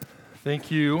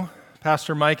Thank you,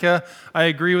 Pastor Micah. I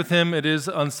agree with him. It is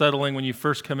unsettling when you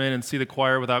first come in and see the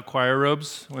choir without choir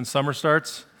robes when summer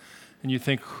starts, and you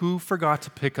think, who forgot to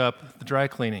pick up the dry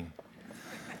cleaning?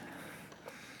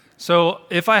 So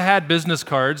if I had business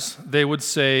cards, they would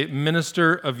say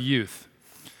Minister of Youth.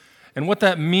 And what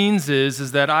that means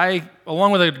is that I,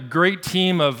 along with a great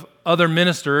team of other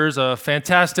ministers, a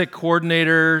fantastic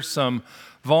coordinator, some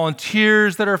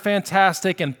volunteers that are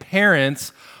fantastic, and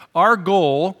parents, our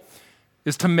goal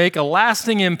is to make a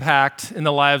lasting impact in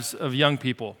the lives of young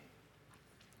people.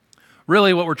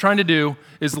 Really, what we're trying to do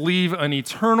is leave an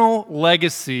eternal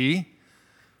legacy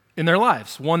in their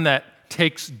lives, one that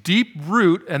takes deep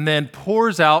root and then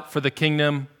pours out for the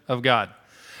kingdom of God.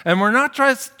 And we're not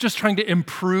just trying to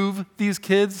improve these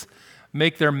kids,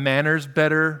 make their manners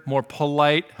better, more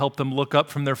polite, help them look up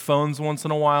from their phones once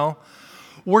in a while.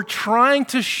 We're trying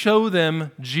to show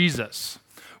them Jesus.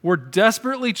 We're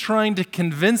desperately trying to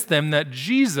convince them that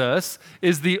Jesus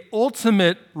is the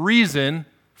ultimate reason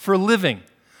for living.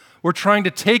 We're trying to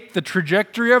take the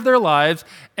trajectory of their lives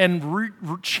and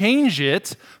change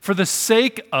it for the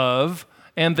sake of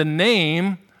and the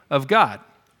name of God.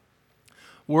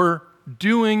 We're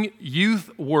doing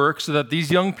youth work so that these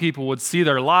young people would see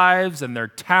their lives and their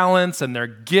talents and their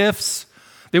gifts.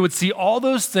 They would see all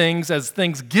those things as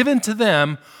things given to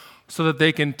them so that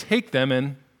they can take them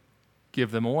and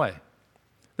give them away.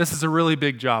 This is a really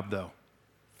big job, though,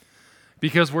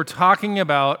 because we're talking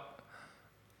about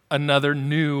another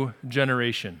new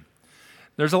generation.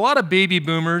 There's a lot of baby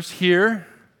boomers here.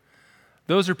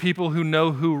 Those are people who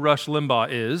know who Rush Limbaugh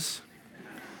is.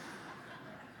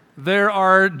 There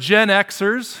are Gen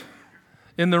Xers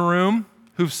in the room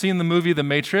who've seen the movie The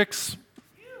Matrix.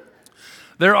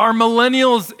 There are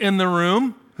millennials in the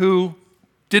room who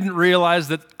didn't realize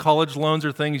that college loans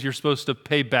are things you're supposed to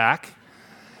pay back.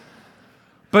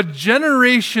 But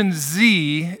Generation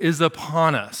Z is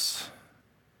upon us.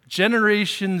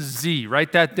 Generation Z,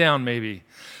 write that down maybe.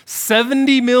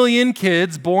 70 million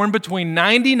kids born between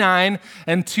 99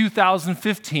 and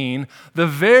 2015, the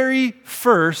very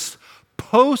first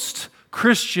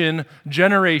post-Christian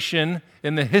generation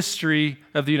in the history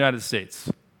of the United States.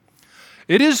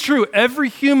 It is true, every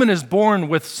human is born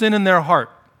with sin in their heart.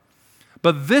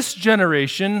 But this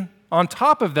generation, on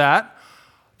top of that,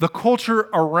 the culture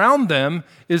around them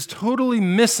is totally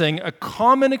missing a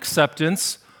common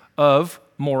acceptance of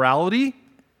morality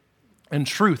and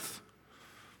truth.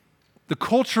 The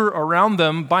culture around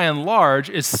them, by and large,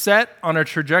 is set on a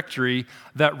trajectory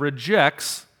that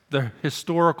rejects the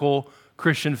historical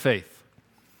Christian faith.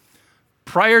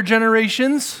 Prior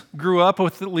generations grew up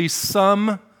with at least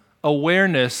some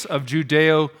awareness of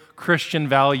Judeo-Christian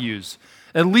values,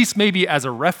 at least maybe as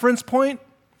a reference point.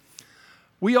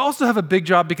 We also have a big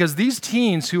job because these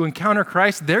teens who encounter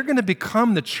Christ, they're going to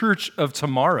become the church of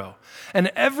tomorrow.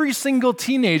 And every single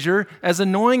teenager, as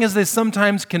annoying as they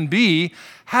sometimes can be,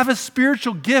 have a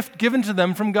spiritual gift given to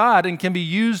them from God and can be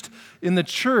used in the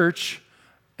church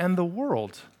and the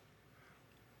world.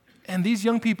 And these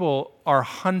young people are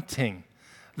hunting.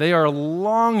 They are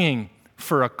longing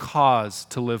for a cause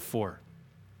to live for.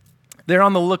 They're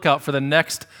on the lookout for the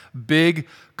next big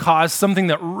cause, something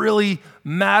that really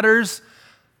matters.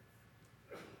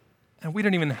 And we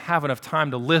don't even have enough time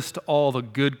to list all the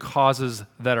good causes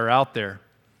that are out there.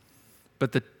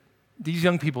 But these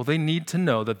young people, they need to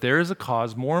know that there is a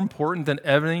cause more important than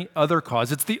any other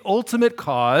cause. It's the ultimate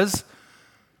cause,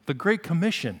 the Great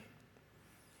Commission.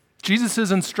 Jesus'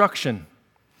 instruction.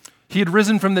 He had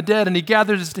risen from the dead, and he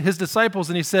gathered his disciples,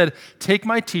 and he said, "Take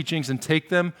my teachings and take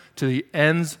them to the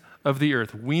ends of the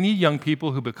earth." We need young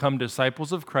people who become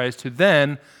disciples of Christ who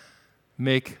then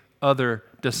make other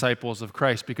disciples of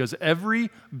Christ, because every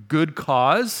good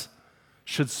cause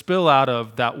should spill out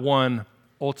of that one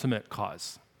ultimate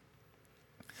cause.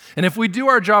 And if we do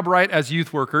our job right as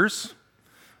youth workers,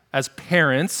 as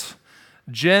parents,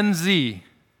 Gen Z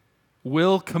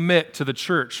will commit to the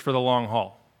church for the long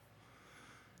haul.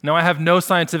 Now, I have no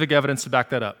scientific evidence to back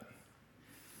that up.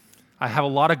 I have a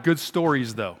lot of good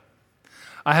stories, though.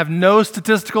 I have no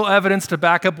statistical evidence to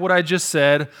back up what I just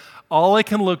said. All I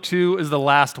can look to is the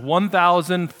last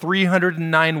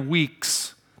 1,309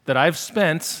 weeks that I've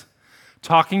spent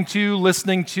talking to,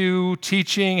 listening to,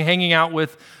 teaching, hanging out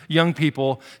with young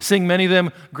people, seeing many of them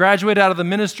graduate out of the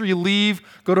ministry, leave,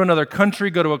 go to another country,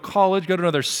 go to a college, go to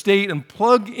another state, and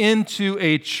plug into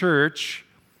a church,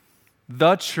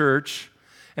 the church,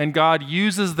 and God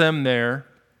uses them there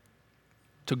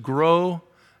to grow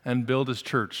and build his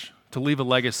church, to leave a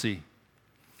legacy.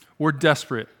 We're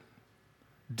desperate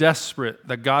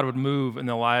that God would move in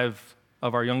the life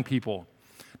of our young people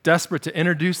desperate to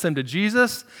introduce them to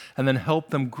Jesus and then help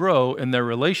them grow in their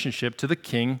relationship to the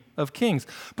King of Kings.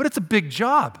 But it's a big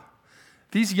job.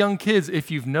 These young kids,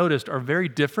 if you've noticed, are very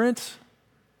different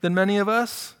than many of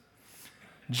us.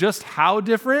 Just how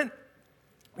different?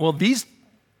 Well, these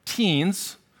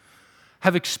teens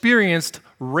have experienced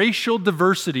racial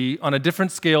diversity on a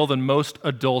different scale than most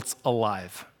adults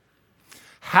alive.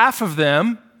 Half of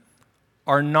them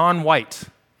are non-white.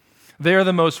 They are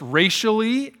the most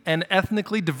racially and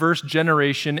ethnically diverse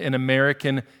generation in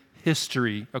American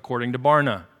history, according to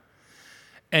Barna.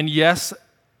 And yes,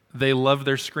 they love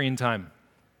their screen time.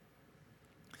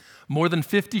 More than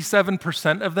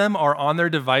 57% of them are on their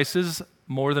devices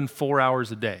more than 4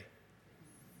 hours a day.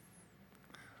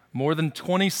 More than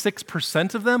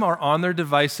 26% of them are on their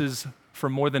devices for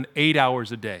more than 8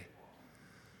 hours a day.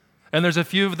 And there's a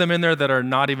few of them in there that are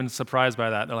not even surprised by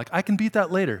that. They're like, I can beat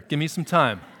that later. Give me some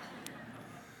time.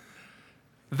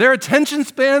 Their attention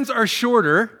spans are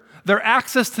shorter. Their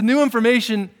access to new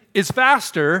information is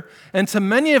faster. And to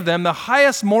many of them, the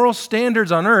highest moral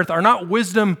standards on earth are not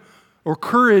wisdom or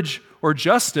courage or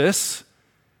justice,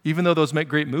 even though those make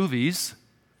great movies.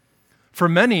 For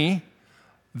many,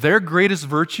 their greatest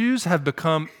virtues have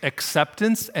become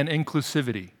acceptance and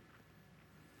inclusivity.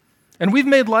 And we've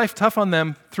made life tough on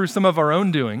them through some of our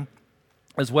own doing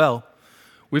as well.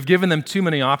 We've given them too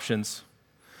many options.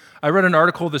 I read an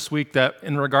article this week that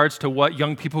in regards to what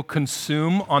young people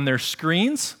consume on their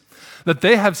screens, that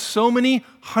they have so many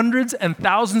hundreds and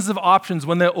thousands of options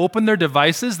when they open their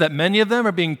devices that many of them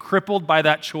are being crippled by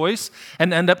that choice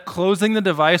and end up closing the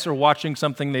device or watching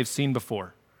something they've seen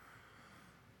before.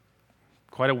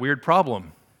 Quite a weird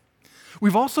problem.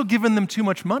 We've also given them too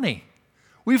much money.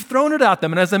 We've thrown it at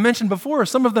them, and as I mentioned before,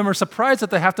 some of them are surprised that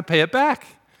they have to pay it back.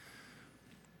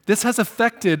 This has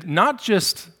affected not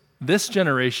just this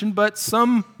generation, but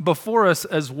some before us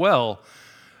as well.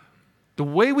 The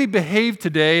way we behave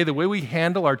today, the way we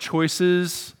handle our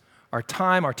choices, our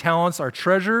time, our talents, our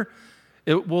treasure,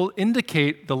 it will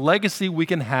indicate the legacy we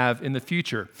can have in the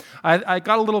future. I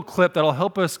got a little clip that'll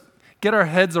help us get our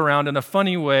heads around in a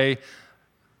funny way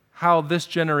how this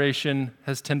generation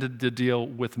has tended to deal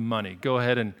with money. Go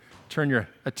ahead and turn your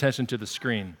attention to the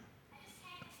screen.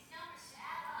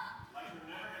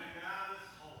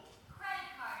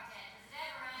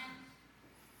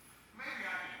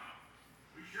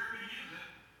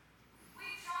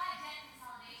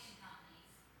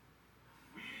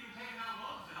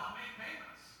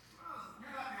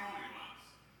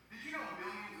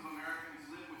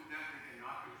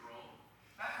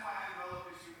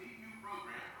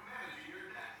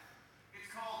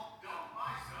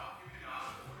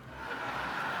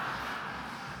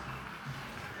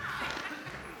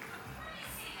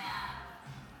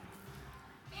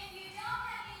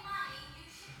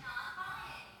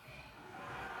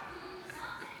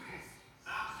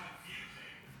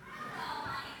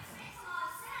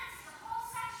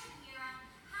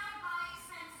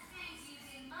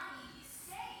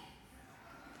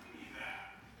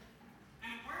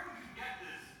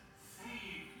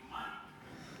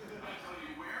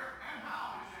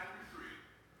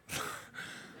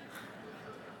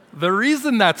 The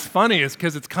reason that's funny is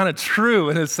because it's kind of true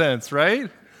in a sense,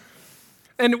 right?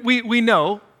 And we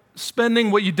know spending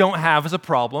what you don't have is a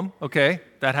problem, okay?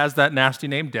 That has that nasty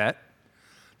name, debt.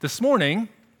 This morning,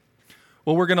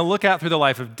 what we're going to look at through the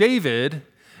life of David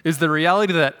is the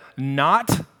reality that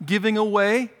not giving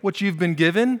away what you've been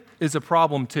given is a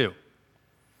problem too.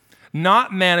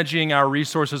 Not managing our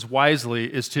resources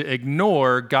wisely is to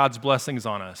ignore God's blessings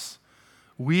on us.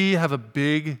 We have a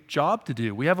big job to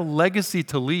do. We have a legacy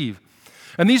to leave.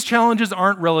 And these challenges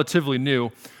aren't relatively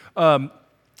new.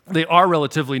 They are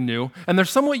relatively new, and they're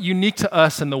somewhat unique to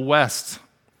us in the West.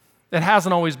 It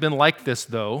hasn't always been like this,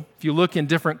 though. If you look in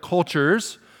different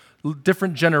cultures,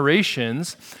 different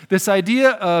generations, this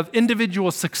idea of individual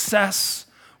success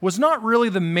was not really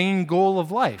the main goal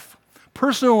of life.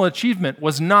 Personal achievement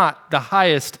was not the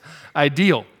highest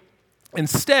ideal.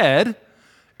 Instead,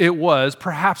 it was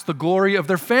perhaps the glory of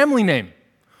their family name,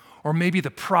 or maybe the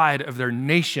pride of their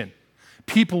nation.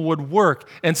 People would work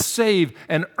and save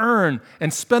and earn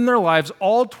and spend their lives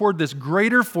all toward this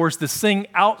greater force, this thing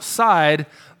outside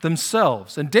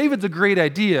themselves. And David's a great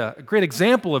idea, a great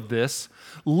example of this,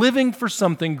 living for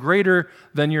something greater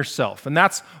than yourself. And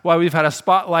that's why we've had a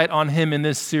spotlight on him in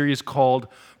this series called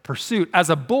Pursuit. As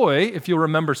a boy, if you'll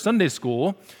remember Sunday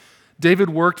school,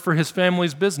 David worked for his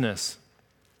family's business,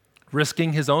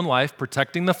 risking his own life,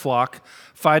 protecting the flock,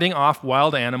 fighting off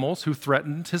wild animals who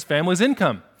threatened his family's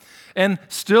income. And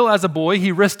still as a boy,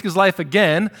 he risked his life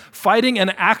again, fighting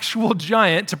an actual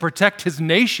giant to protect his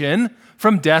nation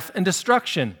from death and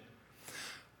destruction.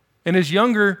 In his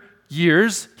younger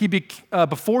years,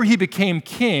 before he became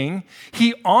king,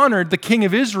 he honored the king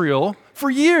of Israel for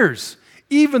years,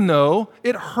 even though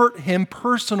it hurt him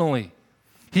personally.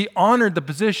 He honored the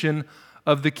position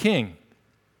of the king.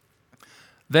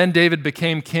 Then David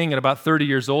became king at about 30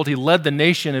 years old. He led the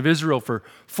nation of Israel for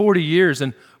 40 years,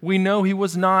 and we know he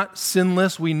was not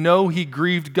sinless. We know he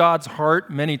grieved God's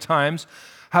heart many times.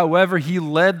 However, he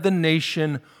led the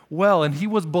nation well, and he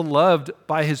was beloved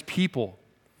by his people.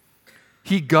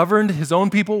 He governed his own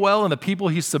people well, and the people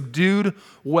he subdued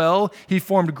well. He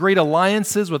formed great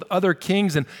alliances with other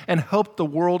kings and helped the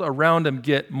world around him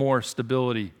get more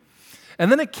stability. And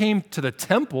then it came to the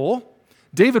temple.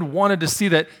 David wanted to see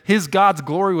that his God's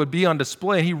glory would be on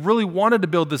display. He really wanted to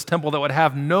build this temple that would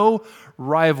have no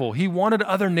rival. He wanted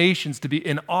other nations to be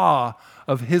in awe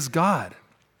of his God,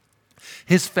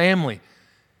 his family,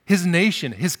 his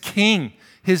nation, his king,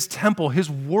 his temple, his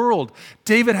world.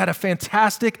 David had a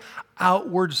fantastic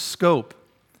outward scope.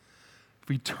 If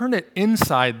we turn it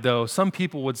inside, though, some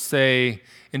people would say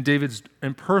in David's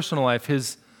personal life,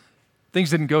 his things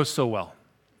didn't go so well.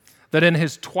 That in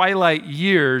his twilight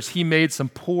years, he made some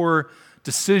poor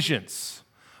decisions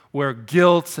where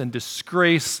guilt and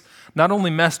disgrace not only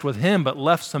messed with him, but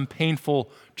left some painful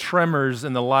tremors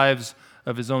in the lives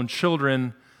of his own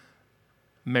children,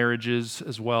 marriages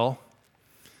as well.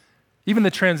 Even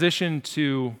the transition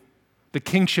to the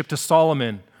kingship to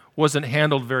Solomon wasn't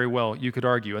handled very well, you could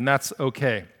argue, and that's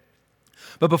okay.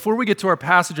 But before we get to our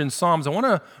passage in Psalms, I want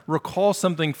to recall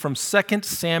something from 2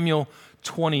 Samuel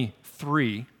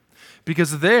 23,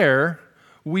 because there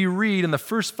we read in the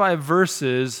first 5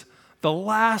 verses the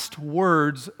last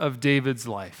words of David's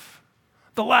life,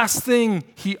 the last thing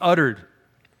he uttered.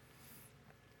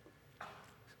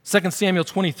 2 Samuel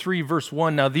 23, verse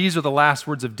 1, now these are the last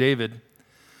words of David.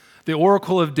 The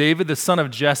oracle of David, the son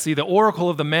of Jesse, the oracle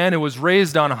of the man who was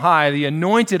raised on high, the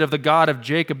anointed of the God of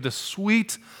Jacob, the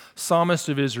sweet psalmist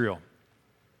of Israel.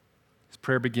 His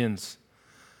prayer begins.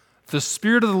 The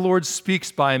Spirit of the Lord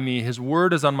speaks by me. His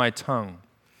word is on my tongue.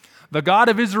 The God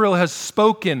of Israel has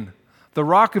spoken. The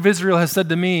Rock of Israel has said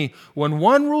to me, when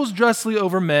one rules justly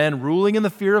over men, ruling in the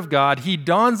fear of God, he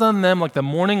dawns on them like the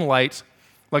morning light,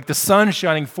 like the sun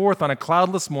shining forth on a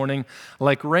cloudless morning,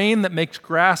 like rain that makes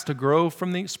grass to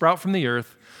sprout from the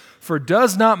earth. For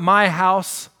does not my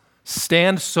house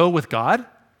stand so with God?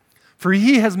 For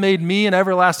he has made me an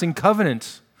everlasting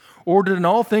covenant, ordered in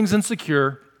all things and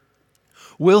secure.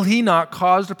 Will he not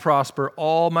cause to prosper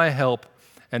all my help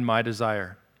and my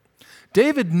desire?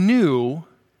 David knew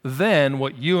then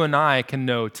what you and I can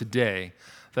know today,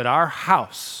 that our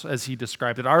house, as he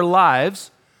described it, our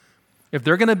lives, if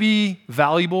they're going to be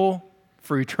valuable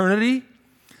for eternity,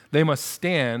 they must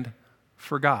stand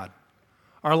for God.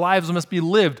 Our lives must be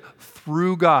lived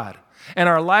through God. And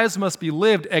our lives must be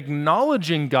lived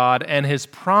acknowledging God and his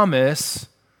promise,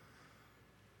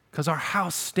 because our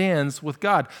house stands with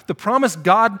God. The promise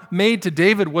God made to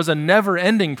David was a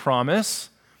never-ending promise,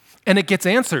 and it gets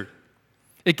answered.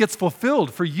 It gets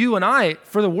fulfilled for you and I,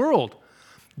 for the world.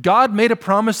 God made a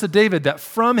promise to David that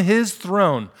from his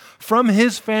throne, from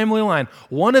his family line,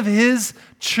 one of his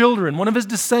children, one of his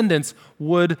descendants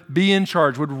would be in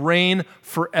charge, would reign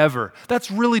forever.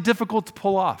 That's really difficult to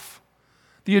pull off.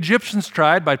 The Egyptians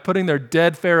tried by putting their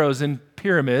dead pharaohs in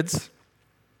pyramids,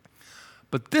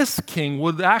 but this king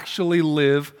would actually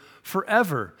live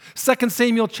forever. 2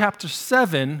 Samuel chapter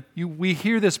 7, we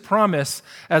hear this promise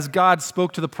as God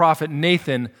spoke to the prophet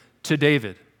Nathan to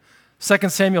David. 2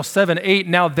 Samuel 7:8,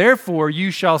 now therefore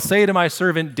you shall say to my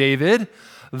servant David,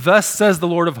 thus says the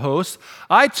Lord of hosts,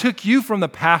 I took you from the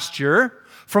pasture,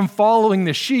 from following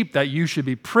the sheep, that you should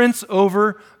be prince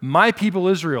over my people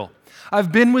Israel.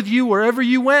 I've been with you wherever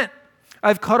you went.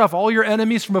 I've cut off all your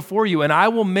enemies from before you, and I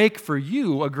will make for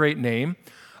you a great name,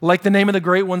 like the name of the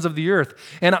great ones of the earth.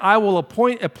 And I will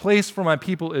appoint a place for my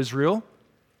people Israel,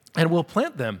 and will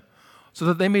plant them, so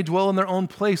that they may dwell in their own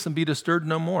place and be disturbed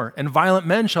no more. And violent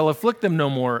men shall afflict them no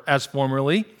more as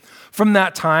formerly. From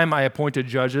that time I appointed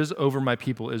judges over my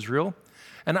people Israel,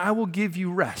 and I will give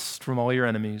you rest from all your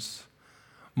enemies.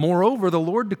 Moreover, the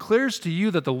Lord declares to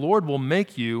you that the Lord will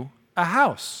make you a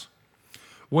house.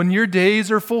 When your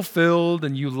days are fulfilled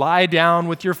and you lie down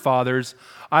with your fathers,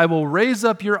 I will raise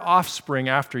up your offspring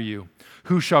after you,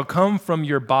 who shall come from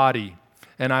your body,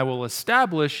 and I will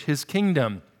establish his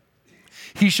kingdom.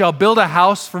 He shall build a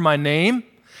house for my name,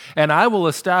 and I will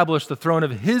establish the throne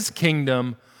of his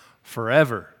kingdom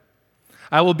forever.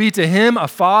 I will be to him a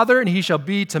father, and he shall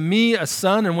be to me a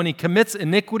son, and when he commits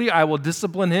iniquity, I will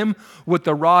discipline him with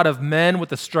the rod of men, with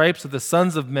the stripes of the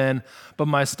sons of men, but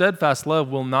my steadfast love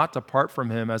will not depart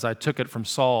from him, as I took it from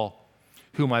Saul,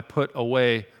 whom I put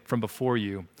away from before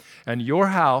you. And your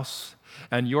house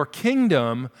and your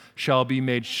kingdom shall be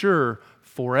made sure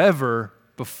forever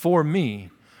before me.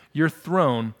 Your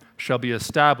throne shall be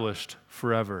established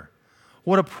forever.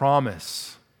 What a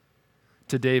promise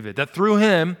to David, that through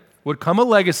him would come a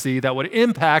legacy that would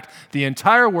impact the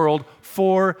entire world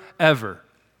forever.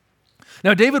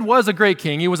 Now, David was a great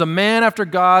king. He was a man after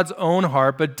God's own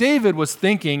heart, but David was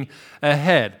thinking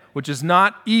ahead, which is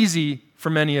not easy for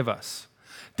many of us.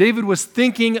 David was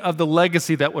thinking of the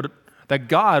legacy that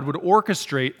God would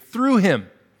orchestrate through him.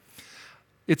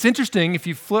 It's interesting if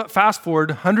you fast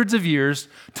forward hundreds of years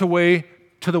to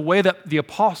the way that the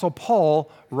Apostle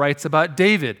Paul writes about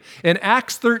David. In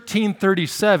Acts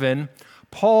 13:37,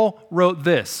 Paul wrote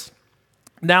this: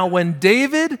 "Now when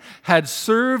David had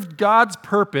served God's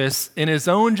purpose in his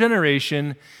own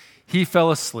generation, he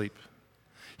fell asleep.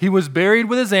 He was buried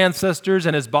with his ancestors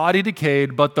and his body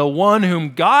decayed, but the one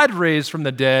whom God raised from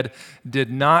the dead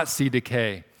did not see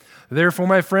decay. Therefore,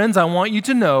 my friends, I want you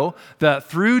to know that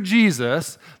through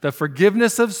Jesus, the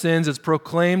forgiveness of sins is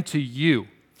proclaimed to you.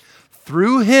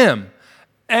 Through him,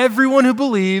 everyone who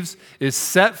believes is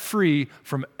set free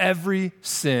from every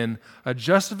sin, a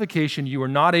justification you were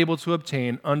not able to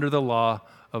obtain under the law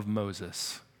of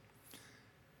Moses."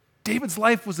 David's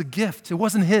life was a gift. It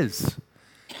wasn't his.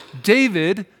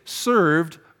 David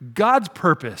served God's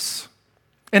purpose.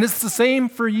 And it's the same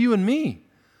for you and me.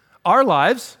 Our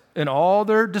lives, in all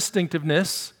their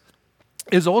distinctiveness,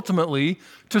 is ultimately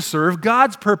to serve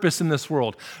God's purpose in this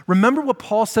world. Remember what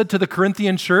Paul said to the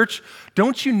Corinthian church?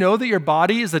 Don't you know that your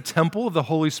body is a temple of the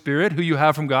Holy Spirit who you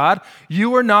have from God?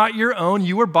 You are not your own.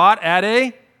 You were bought at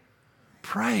a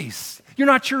price. You're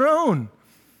not your own.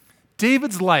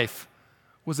 David's life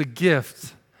was a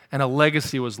gift, and a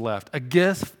legacy was left. A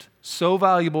gift so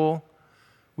valuable,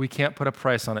 we can't put a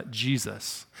price on it: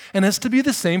 Jesus. And it's to be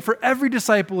the same for every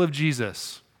disciple of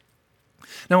Jesus.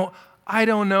 Now, I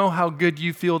don't know how good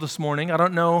you feel this morning. I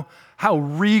don't know how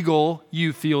regal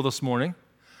you feel this morning.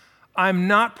 I'm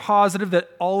not positive that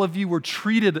all of you were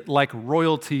treated like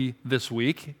royalty this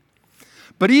week.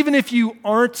 But even if you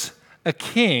aren't a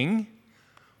king,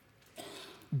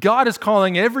 God is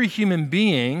calling every human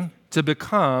being to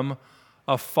become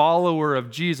a follower of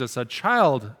Jesus, a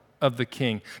child of the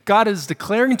King. God is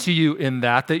declaring to you in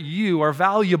that you are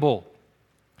valuable.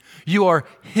 You are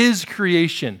his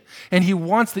creation, and he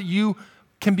wants that you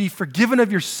can be forgiven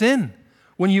of your sin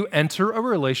when you enter a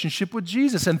relationship with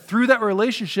Jesus, and through that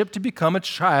relationship to become a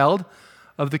child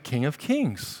of the King of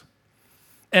Kings.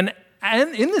 And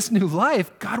in this new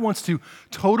life, God wants to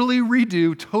totally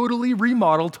redo, totally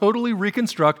remodel, totally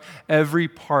reconstruct every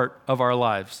part of our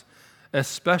lives,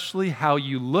 especially how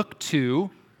you look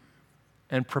to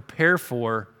and prepare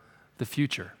for the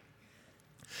future.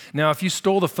 Now, if you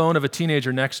stole the phone of a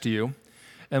teenager next to you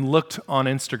and looked on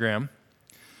Instagram,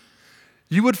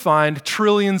 you would find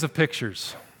trillions of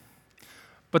pictures.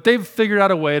 But they've figured out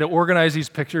a way to organize these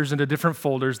pictures into different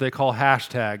folders they call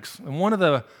hashtags. And one of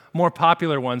the more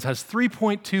popular ones has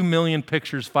 3.2 million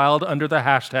pictures filed under the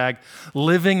hashtag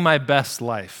 "Living My Best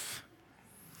Life."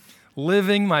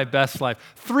 Living my best life.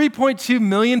 3.2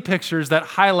 million pictures that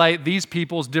highlight these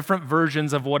people's different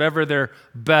versions of whatever their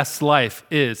best life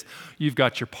is. You've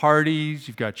got your parties,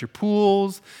 you've got your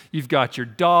pools, you've got your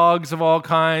dogs of all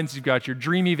kinds, you've got your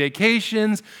dreamy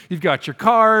vacations, you've got your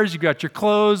cars, you've got your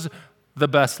clothes, the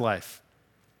best life.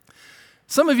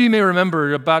 Some of you may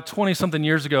remember about 20-something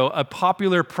years ago, a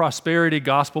popular prosperity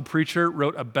gospel preacher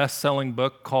wrote a best-selling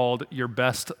book called Your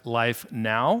Best Life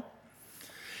Now.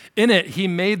 In it, he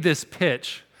made this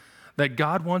pitch that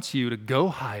God wants you to go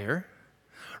higher,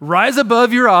 rise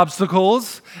above your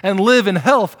obstacles, and live in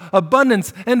health,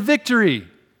 abundance, and victory.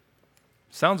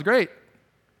 Sounds great.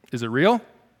 Is it real?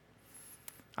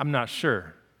 I'm not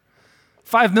sure.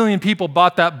 5 million people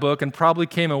bought that book and probably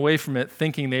came away from it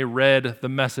thinking they read the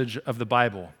message of the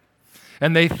Bible.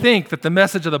 And they think that the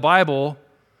message of the Bible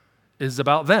is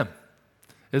about them.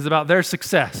 Is about their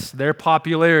success, their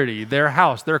popularity, their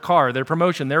house, their car, their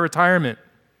promotion, their retirement.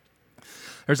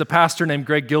 There's a pastor named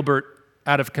Greg Gilbert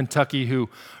out of Kentucky who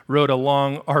wrote a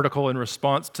long article in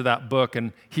response to that book,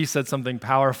 and he said something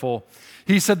powerful.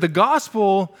 He said, the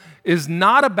gospel is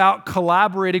not about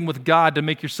collaborating with God to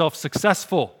make yourself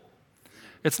successful.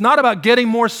 It's not about getting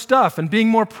more stuff and being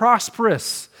more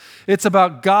prosperous. It's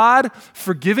about God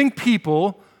forgiving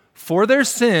people for their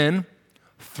sin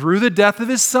through the death of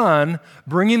his Son,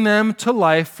 bringing them to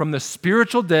life from the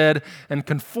spiritual dead and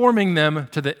conforming them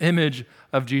to the image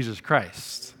of Jesus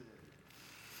Christ.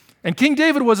 And King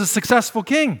David was a successful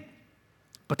king,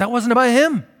 but that wasn't about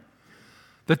him.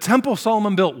 The temple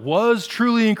Solomon built was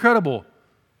truly incredible,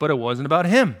 but it wasn't about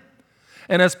him.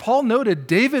 And as Paul noted,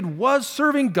 David was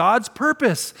serving God's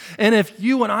purpose. And if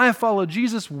you and I follow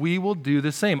Jesus, we will do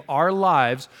the same. Our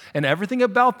lives and everything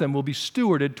about them will be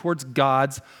stewarded towards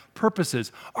God's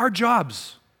purposes. Our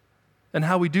jobs and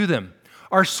how we do them.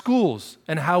 Our schools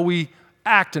and how we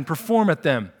act and perform at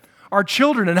them. Our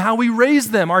children and how we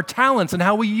raise them. Our talents and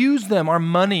how we use them. Our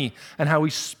money and how we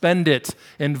spend it,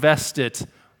 invest it,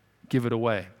 give it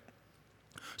away.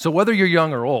 So whether you're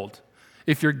young or old,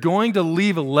 if you're going to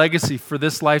leave a legacy for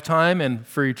this lifetime and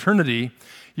for eternity,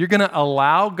 you're going to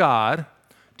allow God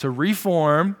to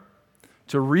reform,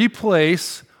 to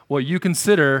replace what you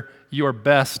consider your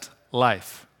best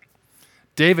life.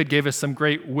 David gave us some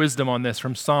great wisdom on this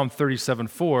from Psalm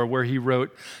 37:4, where he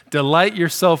wrote, "Delight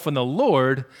yourself in the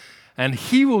Lord, and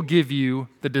he will give you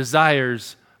the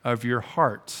desires of your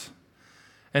heart."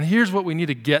 And here's what we need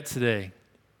to get today.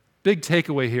 Big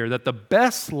takeaway here, that the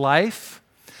best life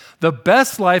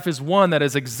is one that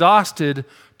is exhausted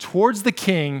towards the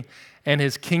King and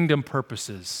his kingdom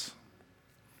purposes.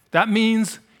 That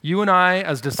means you and I,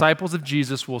 as disciples of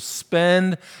Jesus, will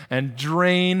spend and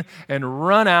drain and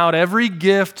run out every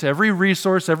gift, every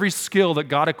resource, every skill that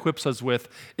God equips us with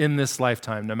in this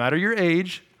lifetime. No matter your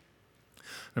age,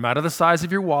 no matter the size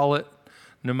of your wallet,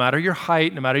 no matter your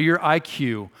height, no matter your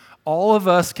IQ, all of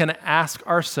us can ask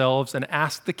ourselves and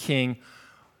ask the King,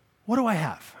 what do I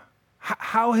have?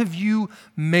 How have you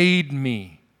made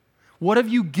me? What have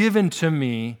you given to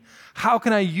me? How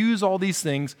can I use all these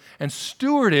things and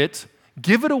steward it,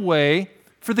 give it away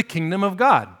for the kingdom of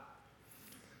God?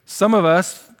 Some of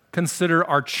us consider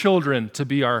our children to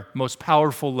be our most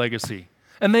powerful legacy,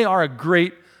 and they are a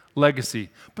great legacy,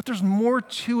 but there's more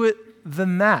to it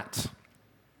than that.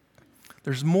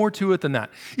 There's more to it than that.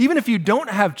 Even if you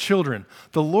don't have children,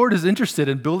 the Lord is interested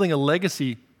in building a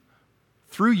legacy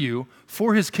through you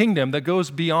for his kingdom that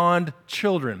goes beyond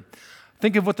children.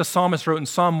 Think of what the psalmist wrote in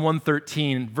Psalm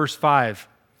 113, verse 5.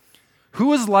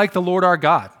 "Who is like the Lord our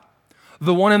God,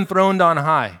 the one enthroned on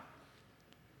high,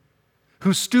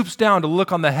 who stoops down to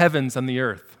look on the heavens and the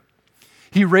earth?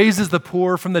 He raises the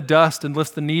poor from the dust and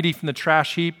lifts the needy from the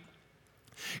trash heap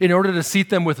in order to seat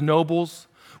them with the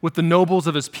nobles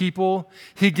of his people.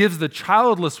 He gives the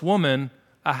childless woman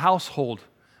a household,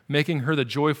 making her the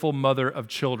joyful mother of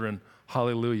children."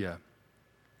 Hallelujah.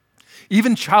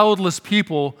 Even childless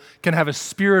people can have a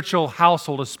spiritual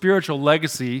household, a spiritual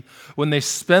legacy when they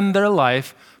spend their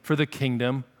life for the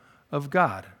kingdom of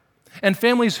God. And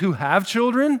families who have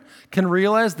children can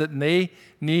realize that they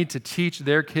need to teach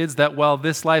their kids that while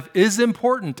this life is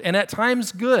important and at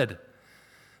times good,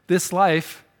 this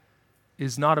life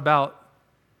is not about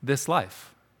this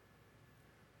life.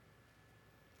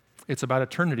 It's about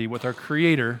eternity with our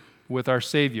Creator, with our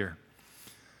Savior.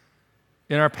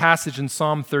 In our passage in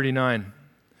Psalm 39,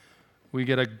 we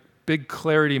get a big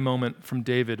clarity moment from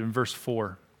David in verse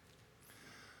 4.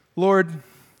 "Lord,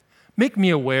 make me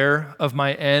aware of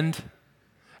my end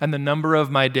and the number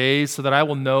of my days so that I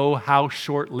will know how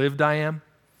short-lived I am.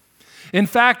 In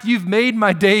fact, you've made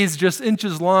my days just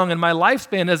inches long and my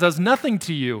lifespan is as nothing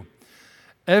to you.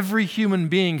 Every human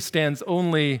being stands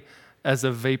only as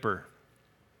a vapor.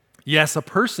 Yes, a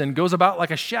person goes about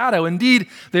like a shadow. Indeed,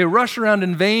 they rush around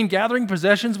in vain, gathering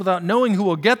possessions without knowing who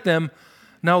will get them.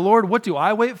 Now, Lord, what do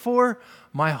I wait for?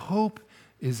 My hope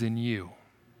is in you."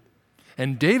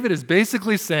 And David is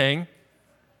basically saying,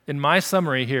 in my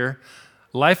summary here,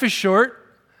 life is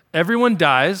short, everyone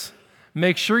dies,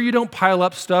 make sure you don't pile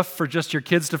up stuff for just your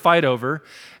kids to fight over,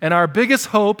 and our biggest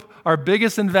hope, our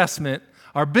biggest investment,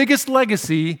 our biggest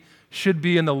legacy should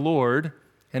be in the Lord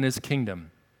and his kingdom.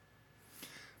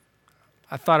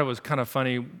 I thought it was kind of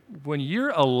funny. When you're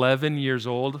 11 years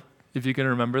old, if you can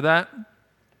remember that,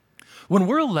 when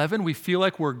we're 11, we feel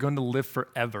like we're going to live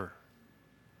forever.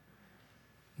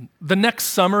 The next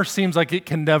summer seems like it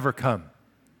can never come.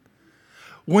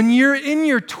 When you're in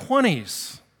your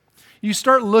 20s, you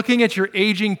start looking at your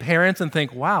aging parents and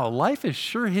think, wow, life is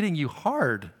sure hitting you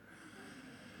hard.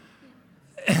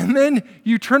 And then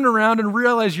you turn around and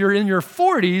realize you're in your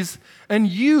 40s and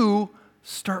you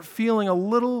start feeling a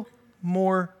little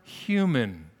more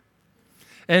human.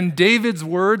 And David's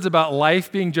words about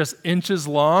life being just inches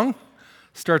long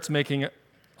starts making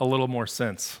a little more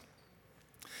sense.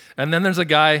 And then there's a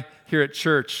guy here at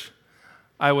church.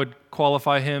 I would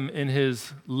qualify him in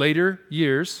his later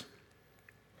years.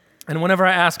 And whenever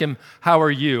I ask him, "How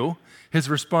are you?" his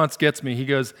response gets me. He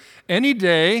goes, "Any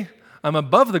day I'm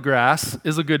above the grass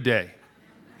is a good day."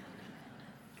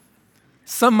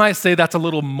 Some might say that's a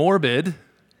little morbid.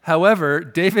 However,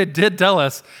 David did tell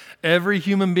us every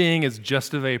human being is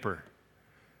just a vapor.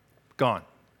 Gone.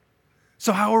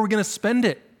 So how are we going to spend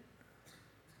it?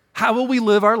 How will we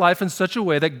live our life in such a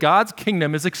way that God's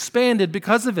kingdom is expanded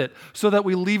because of it, so that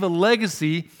we leave a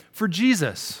legacy for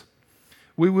Jesus?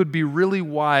 We would be really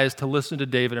wise to listen to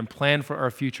David and plan for our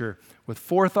future with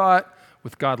forethought,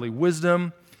 with godly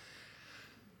wisdom.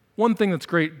 One thing that's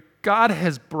great, God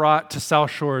has brought to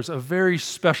South Shores a very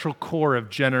special core of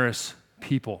generous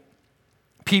people.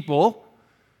 People,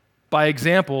 by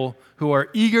example, who are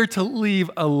eager to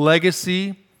leave a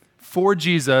legacy for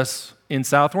Jesus in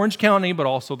South Orange County, but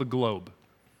also the globe.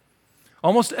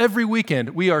 Almost every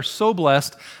weekend, we are so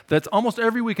blessed that almost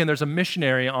every weekend there's a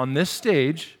missionary on this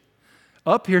stage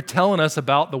up here telling us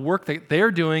about the work that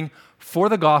they're doing for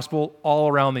the gospel all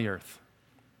around the earth.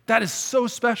 That is so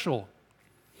special.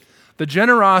 The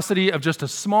generosity of just a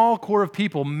small core of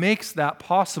people makes that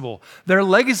possible. Their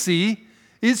legacy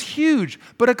is huge,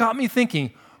 but it got me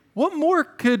thinking, what more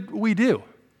could we do?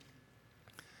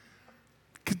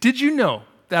 Did you know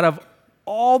that of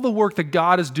all the work that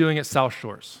God is doing at South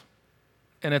Shores,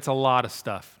 and it's a lot of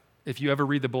stuff. If you ever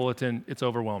read the bulletin, it's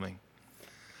overwhelming.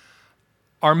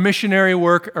 Our missionary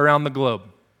work around the globe,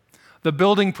 the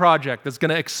building project that's going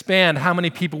to expand how many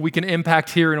people we can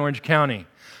impact here in Orange County,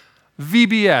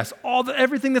 VBS,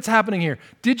 everything that's happening here.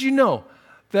 Did you know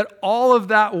that all of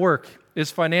that work is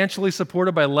financially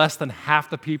supported by less than half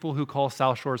the people who call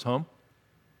South Shores home?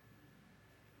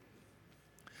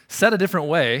 Said a different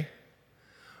way,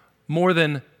 more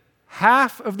than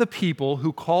half of the people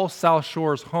who call South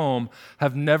Shores home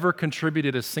have never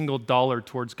contributed a single dollar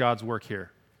towards God's work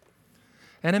here.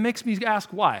 And it makes me ask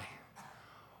why.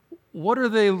 What are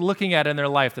they looking at in their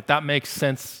life that makes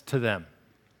sense to them?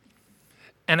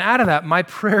 And out of that, my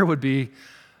prayer would be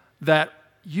that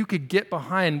you could get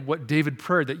behind what David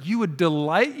prayed, that you would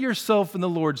delight yourself in the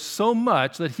Lord so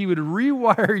much that he would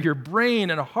rewire your brain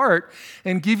and heart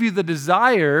and give you the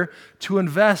desire to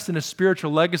invest in a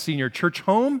spiritual legacy in your church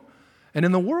home and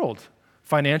in the world,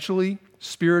 financially,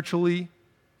 spiritually,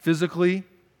 physically.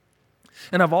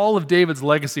 And of all of David's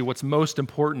legacy, what's most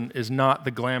important is not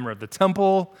the glamour of the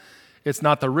temple. It's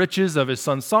not the riches of his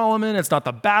son Solomon. It's not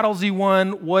the battles he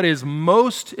won. What is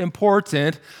most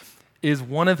important is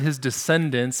one of his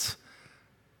descendants,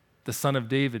 the son of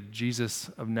David, Jesus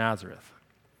of Nazareth.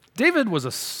 David was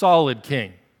a solid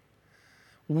king,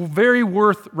 very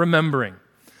worth remembering.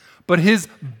 But his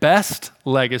best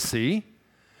legacy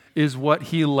is what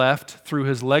he left through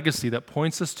his legacy that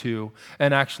points us to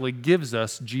and actually gives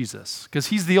us Jesus, because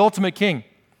he's the ultimate king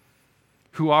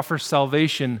who offers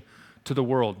salvation to the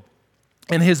world.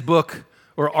 In his book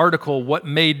or article, What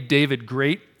Made David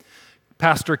Great,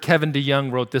 Pastor Kevin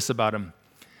DeYoung wrote this about him.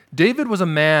 David was a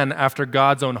man after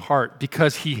God's own heart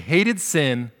because he hated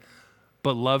sin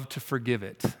but loved to forgive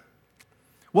it.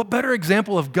 What better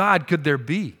example of God could there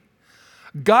be?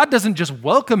 God doesn't just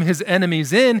welcome his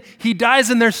enemies in, he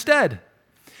dies in their stead.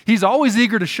 He's always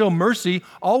eager to show mercy,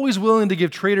 always willing to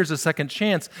give traitors a second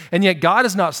chance, and yet God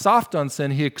is not soft on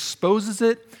sin. He exposes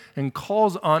it and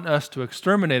calls on us to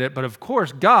exterminate it. But of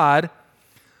course, God,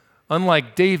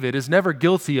 unlike David, is never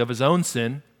guilty of his own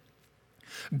sin.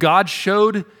 God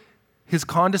showed his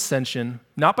condescension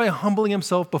not by humbling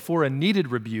himself before a needed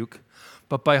rebuke,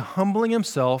 but by humbling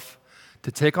himself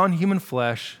to take on human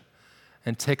flesh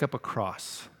and take up a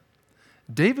cross.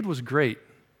 David was great,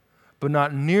 but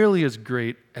not nearly as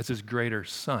great as his greater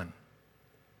son.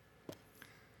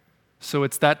 So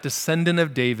it's that descendant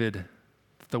of David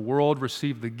that the world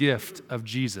received the gift of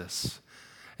Jesus.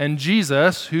 And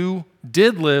Jesus, who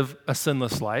did live a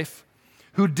sinless life,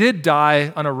 who did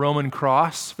die on a Roman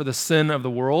cross for the sin of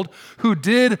the world, who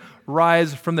did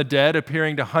rise from the dead,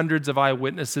 appearing to hundreds of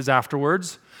eyewitnesses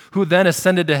afterwards, who then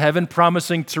ascended to heaven,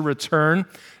 promising to return,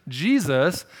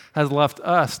 Jesus has left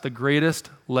us the greatest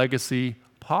legacy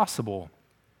possible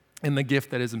in the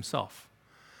gift that is himself.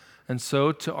 And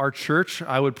so to our church,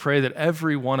 I would pray that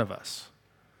every one of us,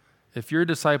 if you're a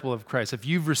disciple of Christ, if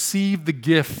you've received the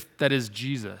gift that is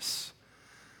Jesus,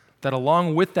 that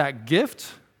along with that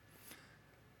gift,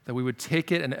 that we would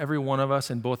take it, and every one of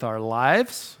us in both our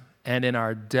lives and in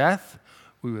our death,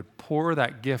 we would pour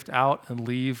that gift out and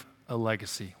leave a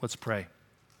legacy. Let's pray.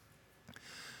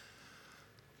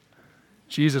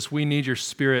 Jesus, we need your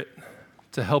Spirit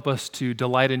to help us to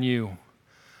delight in you,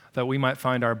 that we might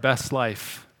find our best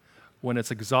life when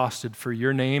it's exhausted for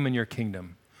your name and your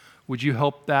kingdom. Would you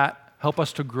help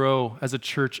us to grow as a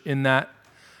church in that,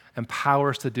 empower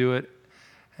us to do it?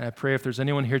 And I pray if there's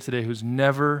anyone here today who's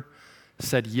never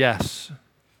said yes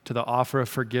to the offer of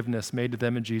forgiveness made to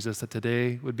them in Jesus, that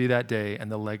today would be that day and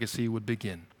the legacy would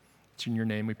begin. It's in your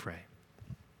name we pray.